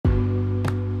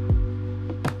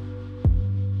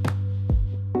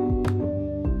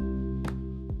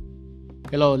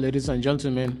Hello, ladies and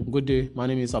gentlemen. Good day. My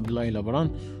name is Abdullahi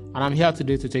Labaran, and I'm here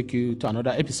today to take you to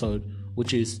another episode,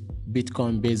 which is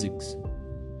Bitcoin Basics.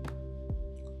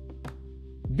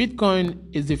 Bitcoin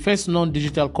is the first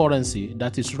non-digital currency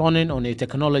that is running on a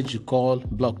technology called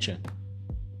blockchain.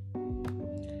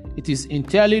 It is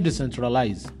entirely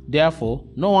decentralized, therefore,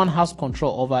 no one has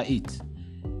control over it.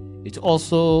 It's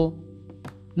also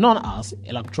known as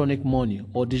electronic money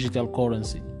or digital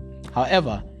currency.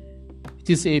 However, it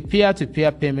is a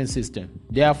peer-to-peer payment system.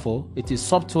 Therefore, it is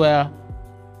software.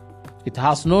 It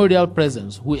has no real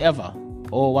presence, whoever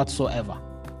or whatsoever,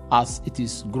 as it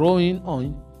is growing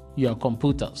on your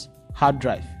computer's hard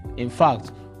drive. In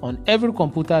fact, on every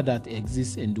computer that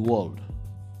exists in the world.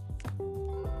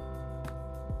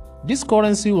 This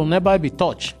currency will never be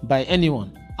touched by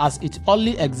anyone, as it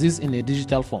only exists in a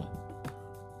digital form.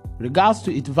 Regards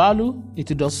to its value, it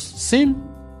does seem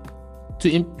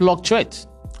to fluctuate.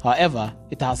 However,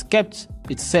 it has kept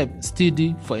itself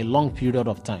steady for a long period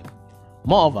of time.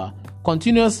 Moreover,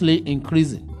 continuously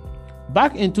increasing.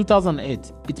 Back in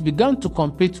 2008, it began to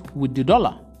compete with the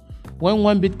dollar, when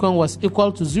one Bitcoin was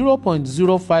equal to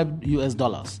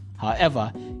 $0.05.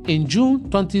 However, in June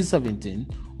 2017,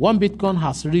 one Bitcoin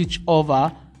has reached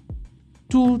over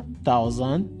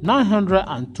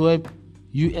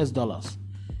 $2,912.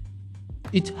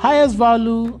 Its highest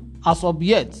value as of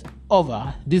yet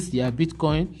over this year,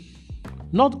 Bitcoin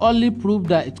not only proved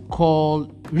that it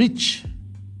could reach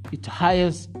its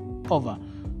highest over,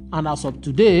 and as of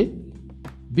today,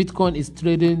 Bitcoin is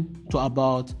trading to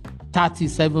about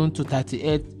 37 to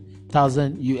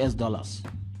 38,000 US dollars.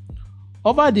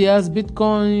 Over the years,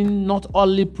 Bitcoin not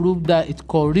only proved that it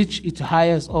could reach its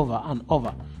highest over and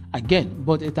over again,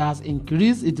 but it has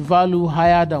increased its value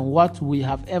higher than what we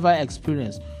have ever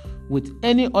experienced with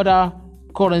any other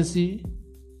currency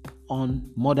on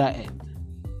Mother Earth.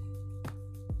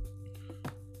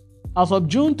 As of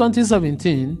June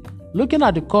 2017, looking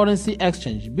at the currency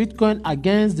exchange, Bitcoin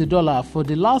against the dollar for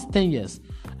the last 10 years,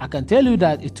 I can tell you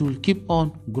that it will keep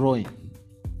on growing.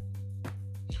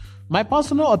 My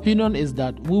personal opinion is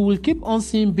that we will keep on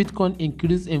seeing Bitcoin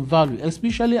increase in value,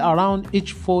 especially around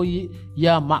each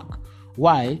 4-year mark.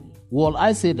 Why will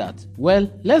I say that?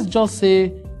 Well, let's just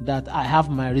say that I have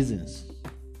my reasons.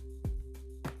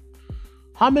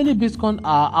 How many Bitcoin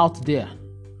are out there?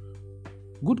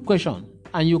 Good question,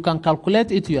 and you can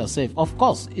calculate it yourself. Of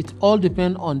course, it all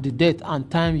depends on the date and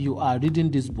time you are reading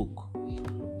this book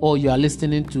or you are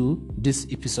listening to this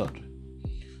episode.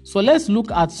 So let's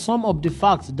look at some of the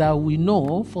facts that we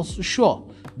know for sure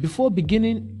before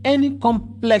beginning any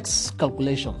complex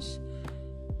calculations.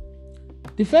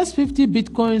 The first 50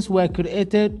 Bitcoins were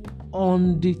created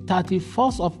on the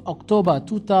 31st of October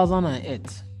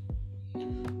 2008.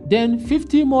 Then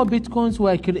 50 more Bitcoins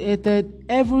were created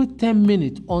every 10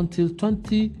 minutes until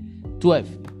 2012.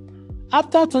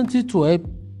 After 2012,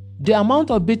 the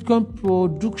amount of Bitcoin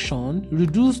production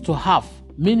reduced to half,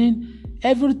 meaning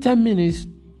every 10 minutes,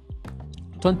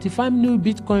 25 new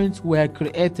Bitcoins were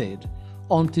created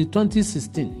until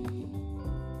 2016.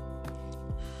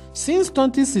 Since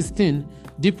 2016,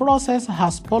 the process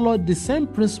has followed the same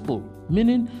principle,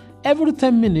 meaning every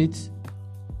 10 minutes,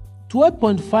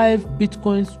 12.5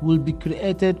 Bitcoins will be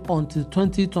created until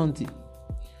 2020.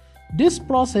 This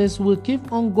process will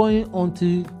keep on going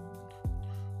until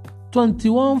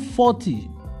 2140,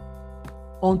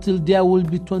 until there will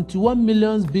be 21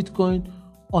 million Bitcoin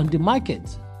on the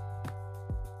market.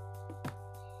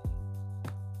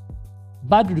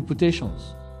 Bad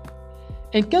reputations.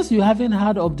 In case you haven't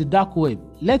heard of the dark web,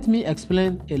 let me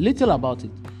explain a little about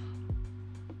it.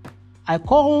 I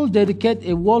dedicate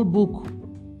a world book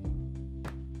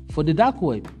for the dark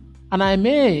web, and I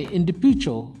may in the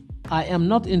future. I am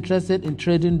not interested in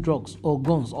trading drugs or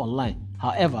guns online.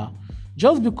 However,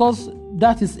 just because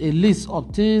that is a list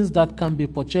of things that can be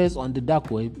purchased on the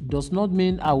dark web does not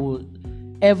mean I will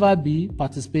ever be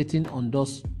participating on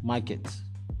those markets.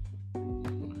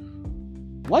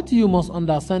 What you must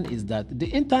understand is that the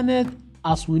internet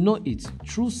as we know it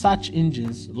through search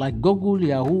engines like Google,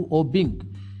 Yahoo or Bing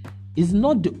is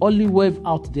not the only web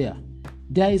out there.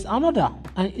 There is another,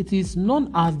 and it is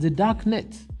known as the dark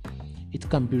net. It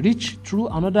can be reached through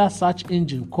another search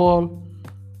engine called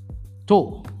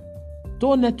Tor.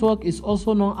 Tor network is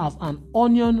also known as an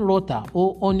onion router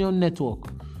or onion network.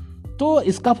 Tor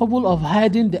is capable of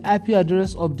hiding the IP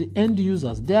address of the end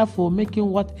users, therefore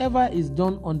making whatever is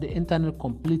done on the internet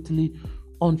completely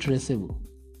untraceable.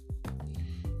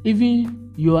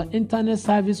 Even your internet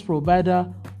service provider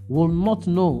will not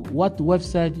know what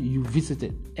website you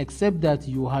visited, except that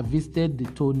you have visited the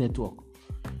Tor network.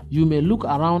 You may look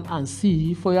around and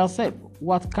see for yourself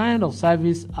what kind of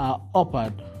service are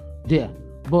offered there,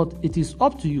 but it is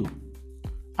up to you.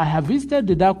 I have visited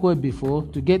the dark web before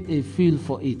to get a feel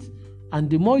for it, and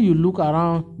the more you look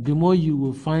around, the more you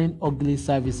will find ugly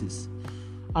services.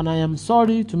 And I am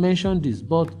sorry to mention this,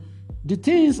 but the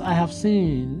things I have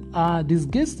seen are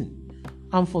disgusting.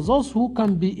 And for those who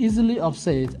can be easily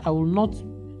upset, I will not,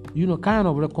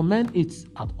 recommend it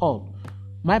at all.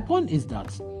 My point is that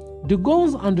the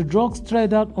guns and the drugs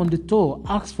traded on the tour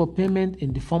ask for payment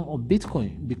in the form of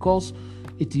Bitcoin because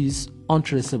it is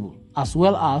untraceable, as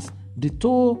well as the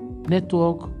tour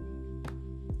network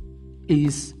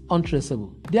is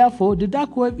untraceable. Therefore, the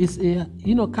dark web is a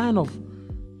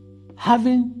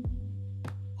having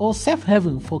or safe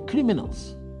haven for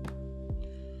criminals.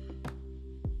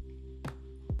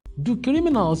 Do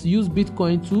criminals use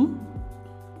Bitcoin too?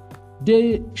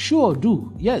 They sure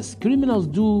do. Yes, criminals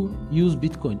do use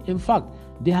Bitcoin. In fact,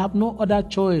 they have no other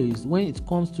choice when it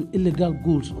comes to illegal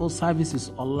goods or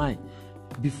services online.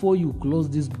 Before you close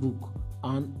this book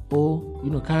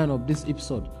this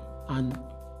episode and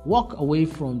walk away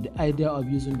from the idea of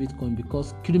using Bitcoin,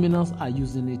 because criminals are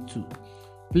using it too.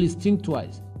 Please think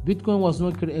twice. Bitcoin was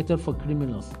not created for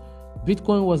criminals.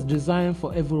 Bitcoin was designed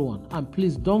for everyone. And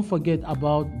please don't forget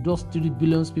about those 3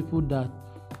 billion people that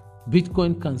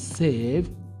Bitcoin can save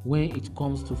when it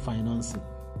comes to financing.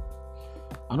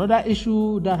 Another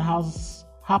issue that has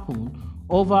happened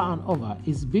over and over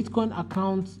is Bitcoin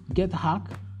accounts get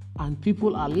hacked and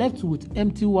people are left with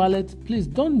empty wallets. Please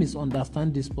don't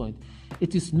misunderstand this point.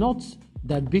 It is not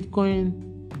that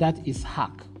Bitcoin that is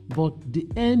hacked, but the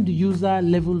end user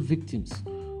level victims,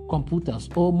 computers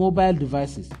or mobile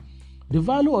devices. The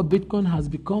value of Bitcoin has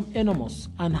become enormous,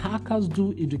 and hackers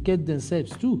do educate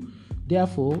themselves too.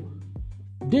 Therefore,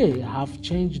 they have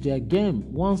changed their game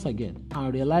once again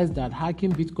and realized that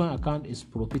hacking Bitcoin account is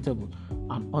profitable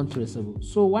and untraceable.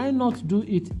 So why not do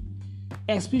it,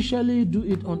 especially do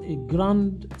it on a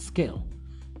grand scale?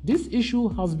 This issue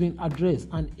has been addressed,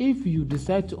 and if you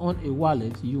decide to own a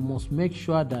wallet, you must make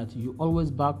sure that you always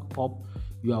back up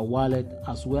your wallet,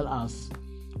 as well as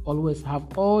always have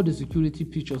all the security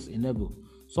features enabled.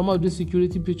 Some of these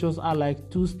security features are like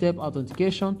 2-step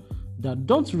authentication that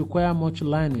don't require much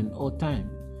learning or time.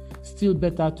 Still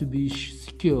better to be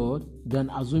secured than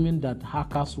assuming that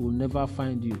hackers will never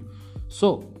find you.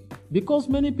 So, because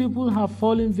many people have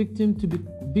fallen victim to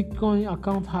Bitcoin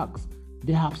account hacks,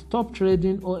 they have stopped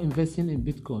trading or investing in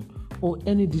Bitcoin or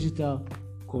any digital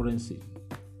currency.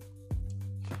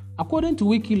 According to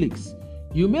WikiLeaks,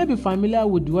 you may be familiar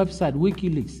with the website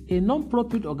WikiLeaks, a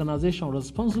non-profit organization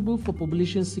responsible for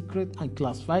publishing secret and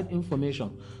classified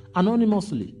information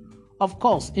anonymously. Of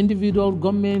course, individual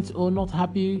governments are not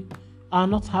happy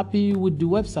with the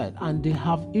website, and they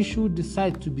have issued the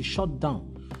site to be shut down.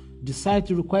 The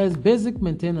site requires basic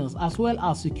maintenance as well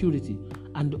as security,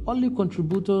 and the only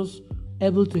contributors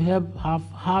able to help have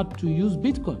had to use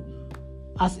Bitcoin.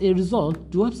 As a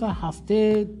result, the website has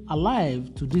stayed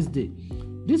alive to this day.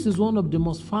 This is one of the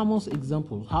most famous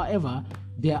examples. However,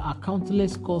 there are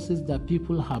countless causes that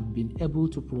people have been able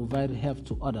to provide help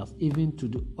to others, even to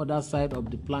the other side of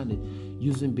the planet,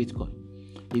 using Bitcoin.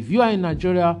 If you are in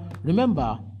Nigeria,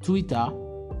 remember Twitter,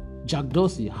 Jack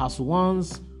Dorsey has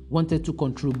once wanted to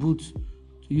contribute,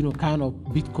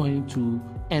 Bitcoin to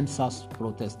EndSARS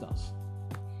protesters.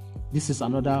 This is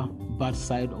another bad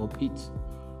side of it.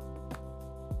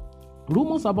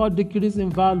 Rumors about decrease in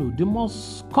value. The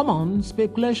most common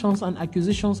speculations and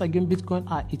accusations against Bitcoin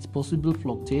are its possible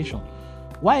fluctuation.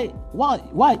 Why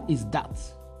is that?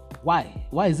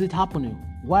 Why is it happening?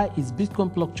 Why is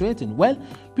Bitcoin fluctuating? Well,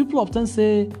 people often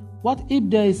say, what if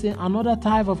there is another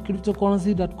type of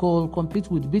cryptocurrency that could compete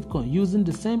with Bitcoin using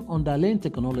the same underlying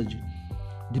technology,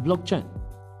 the blockchain?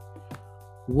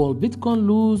 Will Bitcoin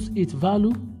lose its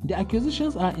value? The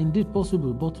accusations are indeed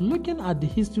possible, but looking at the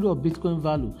history of Bitcoin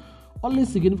value, only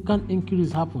significant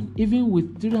increase happened, even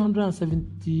with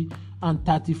 370 and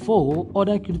 34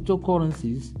 other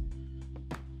cryptocurrencies.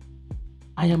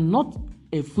 I am not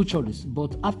a futurist,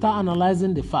 but after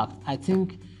analyzing the fact, I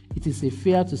think it is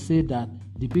fair to say that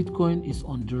the Bitcoin is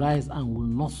on the rise and will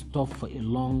not stop for a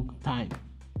long time.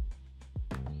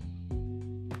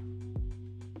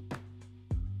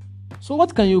 So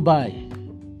what can you buy?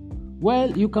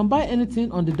 Well, you can buy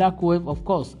anything on the dark web, of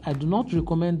course. I do not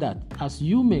recommend that, as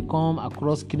you may come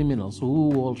across criminals who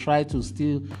will try to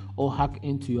steal or hack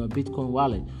into your Bitcoin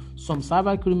wallet. Some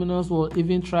cyber criminals will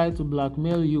even try to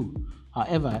blackmail you.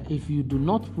 However, if you do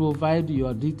not provide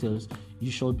your details,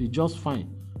 you shall be just fine.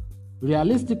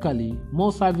 Realistically,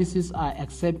 most services are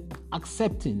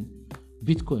accepting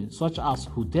Bitcoin, such as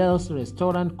hotels,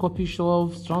 restaurants, coffee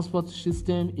shops, transport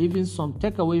system, even some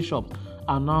takeaway shops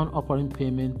are now offering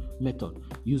payment method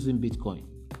using Bitcoin.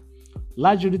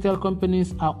 Large retail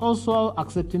companies are also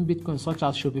accepting Bitcoin, such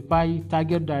as Shopify,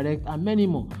 Target Direct, and many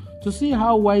more. To see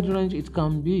how wide range it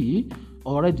can be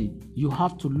already, you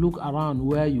have to look around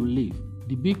where you live.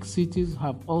 The big cities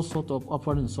have all sorts of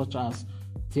offerings such as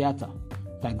theater,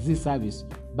 taxi service,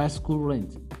 bicycle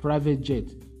rent, private jet,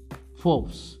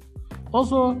 Forbes.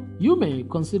 Also, you may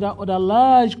consider other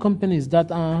large companies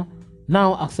that are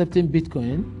now accepting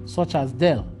Bitcoin, such as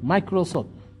Dell, Microsoft,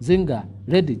 Zynga,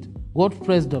 Reddit,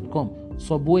 WordPress.com,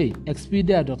 Subway,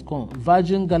 Expedia.com,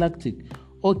 Virgin Galactic,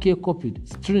 OkCupid,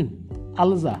 Stream,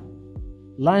 Alza,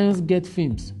 Lionsgate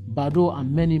Films, Bado,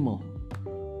 and many more.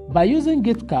 By using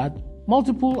gift card,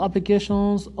 multiple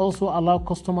applications also allow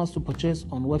customers to purchase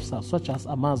on websites such as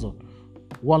Amazon,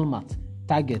 Walmart,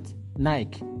 Target,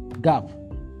 Nike, Gap,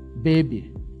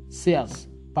 Baby, Sears,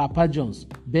 Papa John's,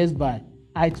 Best Buy,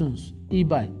 iTunes,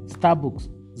 eBay, Starbucks,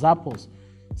 Zappos,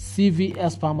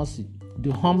 CVS Pharmacy,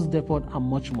 the Home Depot, and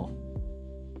much more.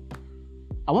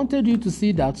 I wanted you to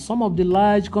see that some of the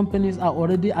large companies are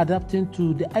already adapting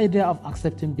to the idea of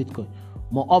accepting Bitcoin.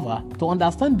 Moreover, to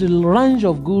understand the range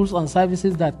of goods and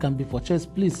services that can be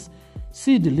purchased, please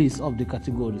see the list of the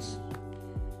categories.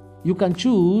 You can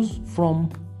choose from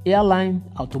airline,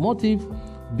 automotive,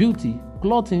 beauty,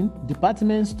 clothing,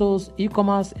 department stores,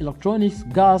 e-commerce, electronics,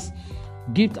 gas,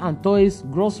 gift and toys,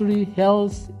 grocery,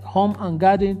 health, home and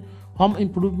garden, home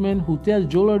improvement, hotel,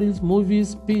 jewelries,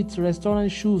 movies, pits,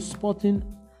 restaurants, shoes, sporting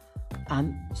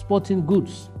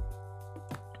goods.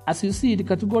 As you see, the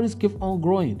categories keep on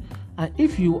growing. And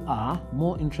if you are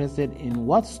more interested in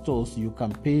what stores you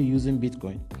can pay using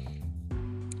Bitcoin,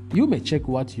 you may check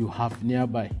what you have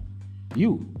nearby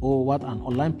you or what an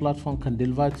online platform can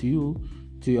deliver to you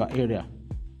to your area.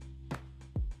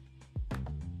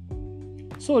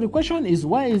 So the question is,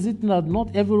 why is it that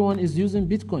not everyone is using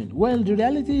Bitcoin? Well, the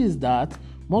reality is that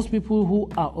most people who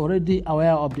are already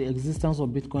aware of the existence of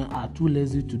Bitcoin are too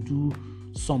lazy to do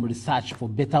some research for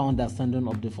better understanding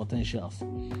of the potentials.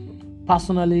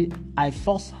 Personally, I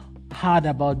first heard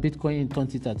about Bitcoin in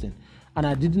 2013, and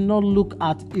I did not look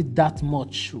at it that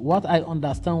much. What I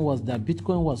understand was that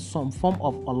Bitcoin was some form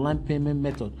of online payment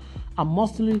method, and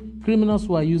mostly criminals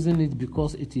were using it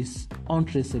because it is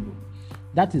untraceable.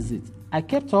 That is it. I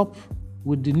kept up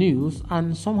with the news,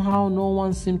 and somehow no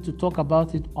one seemed to talk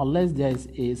about it unless there is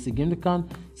a significant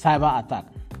cyber attack,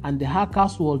 and the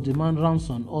hackers will demand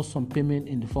ransom or some payment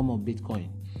in the form of Bitcoin.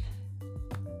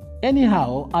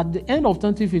 Anyhow, at the end of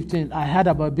 2015, I heard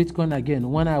about Bitcoin again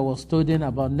when I was studying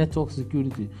about network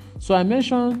security. So I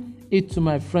mentioned it to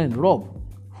my friend Rob,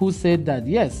 who said that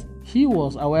yes, he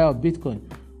was aware of Bitcoin,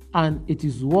 and it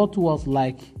is what was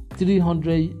like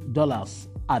 $300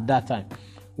 at that time.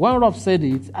 When Rob said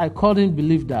it, I couldn't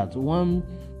believe that one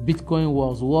Bitcoin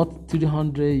was worth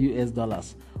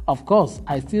 $300. Of course,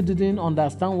 I still didn't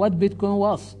understand what Bitcoin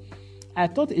was. I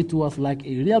thought it was like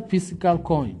a real physical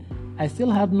coin. I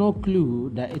still had no clue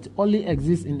that it only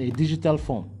exists in a digital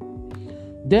form.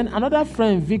 Then another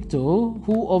friend, Victor,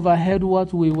 who overheard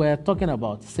what we were talking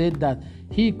about, said that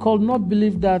he could not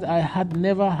believe that I had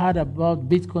never heard about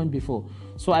Bitcoin before.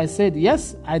 So I said,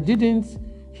 yes, I didn't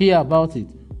hear about it,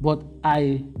 but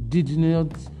I did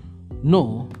not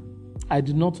know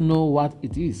what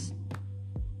it is.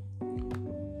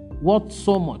 What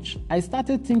so much? I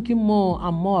started thinking more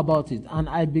and more about it, and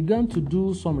I began to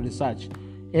do some research.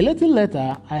 A little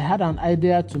later, I had an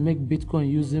idea to make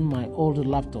Bitcoin using my old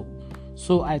laptop.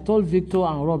 So I told Victor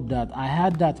and Rob that I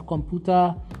had that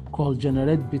computer called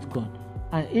Generate Bitcoin,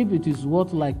 and if it is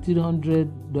worth like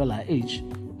 $300 each,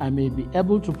 I may be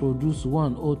able to produce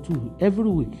one or two every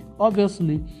week.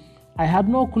 Obviously, I had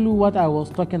no clue what I was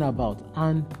talking about,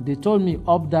 and they told me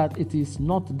up that it is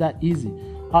not that easy.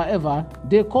 However,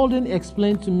 they couldn't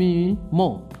explain to me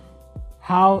more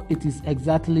how it is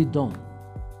exactly done.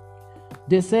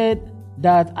 They said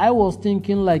that I was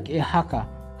thinking like a hacker,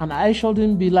 and I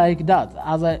shouldn't be like that,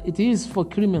 as it is for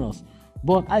criminals.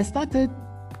 But I stated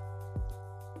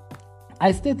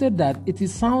that it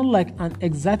is sound like an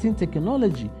exciting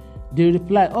technology. They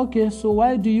replied, okay, so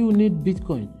why do you need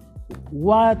Bitcoin?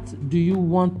 What do you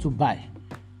want to buy?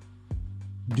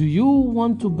 Do you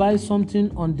want to buy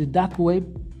something on the dark web?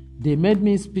 They made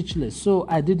me speechless, so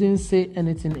I didn't say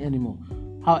anything anymore.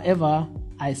 However,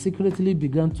 I secretly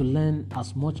began to learn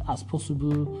as much as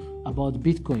possible about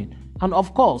Bitcoin. And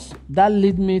of course, that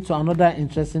led me to another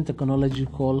interesting technology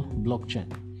called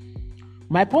blockchain.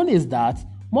 My point is that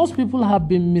most people have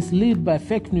been misled by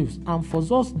fake news, and for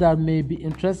those that may be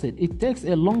interested, it takes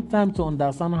a long time to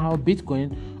understand how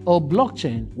Bitcoin or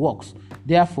blockchain works.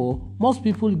 Therefore, most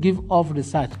people give off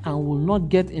research and will not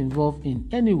get involved in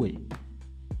any way.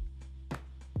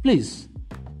 Please,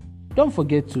 don't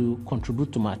forget to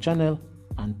contribute to my channel,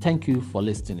 and thank you for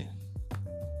listening.